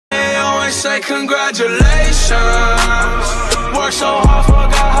say congratulations. Worked so hard,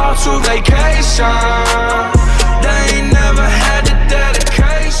 forgot how to vacation. They ain't never had the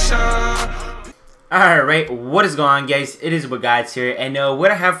dedication. Alright, what is going on, guys? It is LEADERBOARD here, and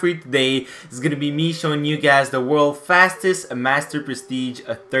what I have for you today is going to be me showing you guys the world's fastest Master Prestige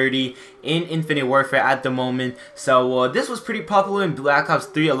 30 in Infinite Warfare at the moment. So this was pretty popular in Black Ops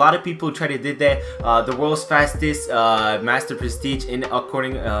 3. A lot of people tried to did that. The world's fastest Master Prestige in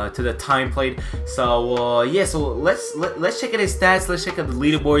according to the time played. So yeah, so let's check out his stats. Let's check out the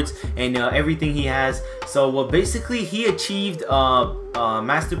leaderboards and everything he has. So basically, he achieved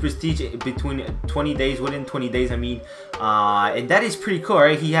Master Prestige between 20 days, within 20 days I mean, and that is pretty cool,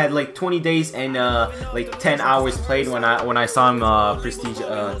 right? He had like 20 days and like 10 hours played when I saw him Prestige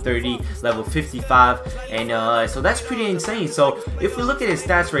 30 level 55, and so that's pretty insane. So if we look at his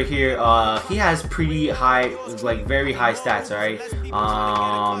stats right here, he has pretty high, like very high stats, alright?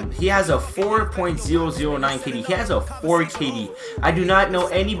 He has a 4.009 KD. He has a 4 KD. I do not know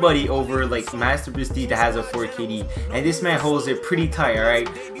anybody over like Master Prestige that has a 4 KD, and this man holds it pretty tight, alright?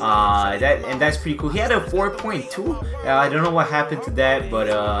 That's pretty cool. He had a 4.2. I don't know what happened to that, but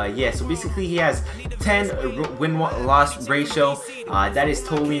yeah, so basically he has 10 win-loss ratio. That is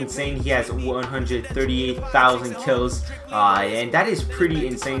totally insane. He has 138,000 kills, and that is pretty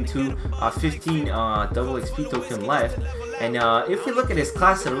insane too. 15 double XP token left. And if we look at his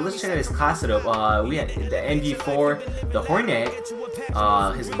class setup, let's check out his class setup. We had the NV4, the Hornet,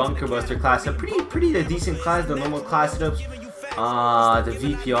 his Bunker Buster class setup, pretty a decent class. The normal class setups, the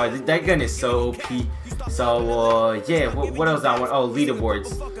VPR, that gun is so OP. So yeah, what else I want? Oh,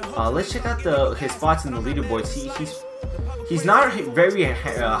 leaderboards. Let's check out his spots in the leaderboards. He's not very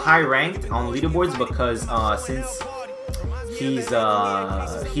high ranked on leaderboards because since he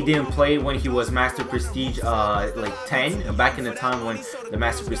didn't play when he was Master Prestige like 10 back in the time when the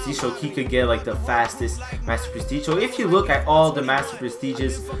Master Prestige, so he could get like the fastest Master Prestige. So if you look at all the Master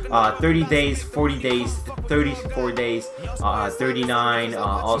Prestiges, 30 days, 40 days, 34 days, 39,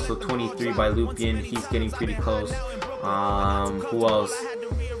 also 23 by Lupien, he's getting pretty close. Who else?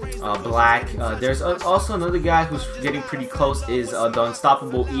 Black. There's also another guy who's getting pretty close, is the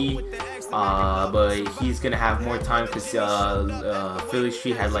Unstoppable E. But he's gonna have more time because Philly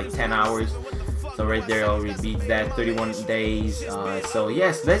Street had like 10 hours, so right there already beat that. 31 days. So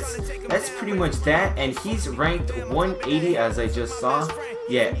yes, that's pretty much that. And he's ranked 180, as I just saw.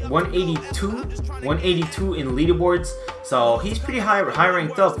 Yeah, 182 in leaderboards. So he's pretty high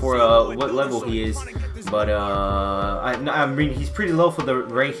ranked up for what level he is. But I mean, he's pretty low for the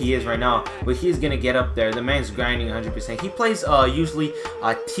rank he is right now, but he's gonna get up there. The man's grinding 100%. He plays usually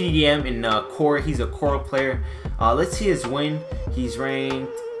TDM in core. He's a core player. Let's see his win. He's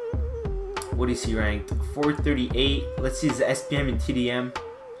ranked, what is he ranked? 438. Let's see his SPM in TDM.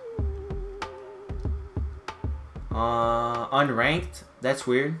 Unranked. That's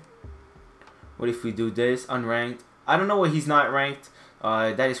weird. What if we do this? Unranked. I don't know why he's not ranked.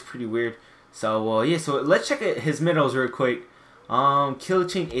 That is pretty weird. So yeah, so let's check out his middles real quick. Kill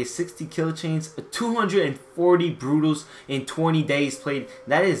chain is 60 kill chains, 240 brutals in 20 days played.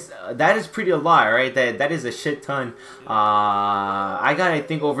 That is pretty a lot, right? That is a shit ton. I got, I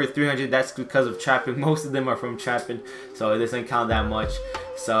think, over 300. That's because of trapping. Most of them are from trapping, so it doesn't count that much.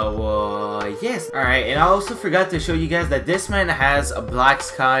 So yes, all right. And I also forgot to show you guys that this man has a Black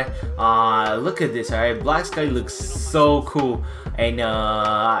Sky. Look at this. All right, Black Sky looks so cool. And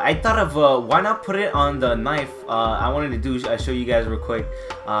I thought of why not put it on the knife. I wanted to show you guys real quick.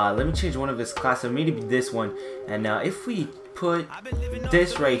 Let me change one of his classes, maybe this one. And if we put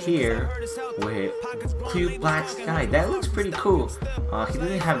this right here with Cute Black Sky, that looks pretty cool. He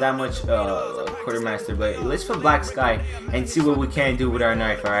doesn't have that much Quartermaster, but let's put Black Sky and see what we can do with our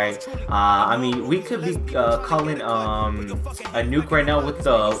knife. All right. I mean, we could be calling a nuke right now with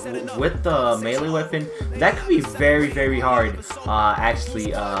the melee weapon. That could be very hard.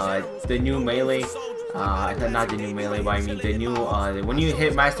 Actually, the new melee. Not the new melee, but I mean the new when you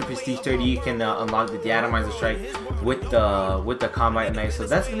hit Master Prestige 30, you can unlock the Atomizer Strike with the combat knife. So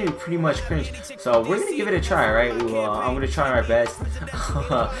that's gonna be pretty much cringe. So we're gonna give it a try, right? I'm gonna try our best.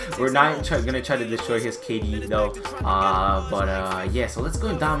 We're not gonna try to destroy his KD though. But yeah, so let's go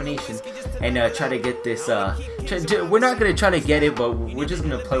in domination and try to get this. We're not gonna try to get it, but we're just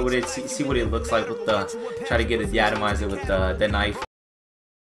gonna play with it, see what it looks like with try to get the Atomizer with the knife.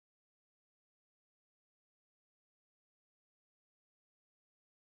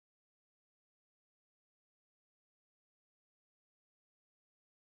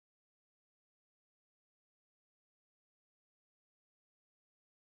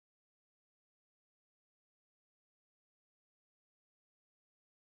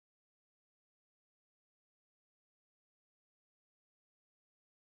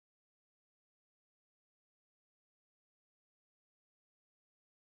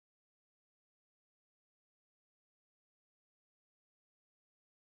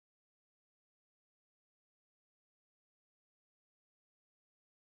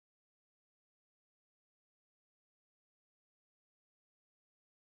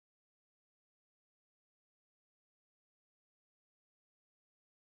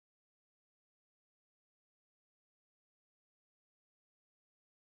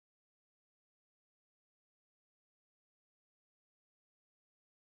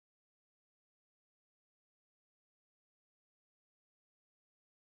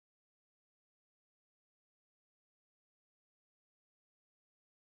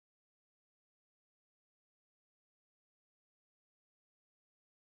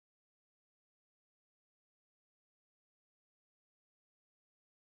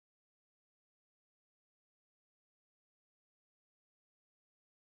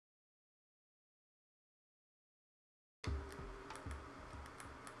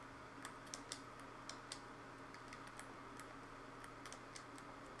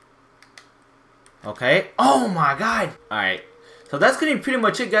 Okay. Oh my god. Alright. So that's gonna be pretty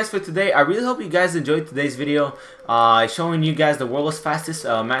much it, guys, for today. I really hope you guys enjoyed today's video, showing you guys the world's fastest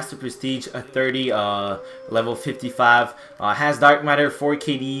Master Prestige 30, level 55. Has Dark Matter, 4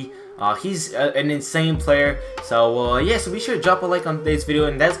 KD. He's an insane player. So yeah, so be sure to drop a like on today's video,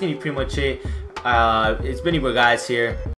 and that's gonna be pretty much it. It's been your guys here.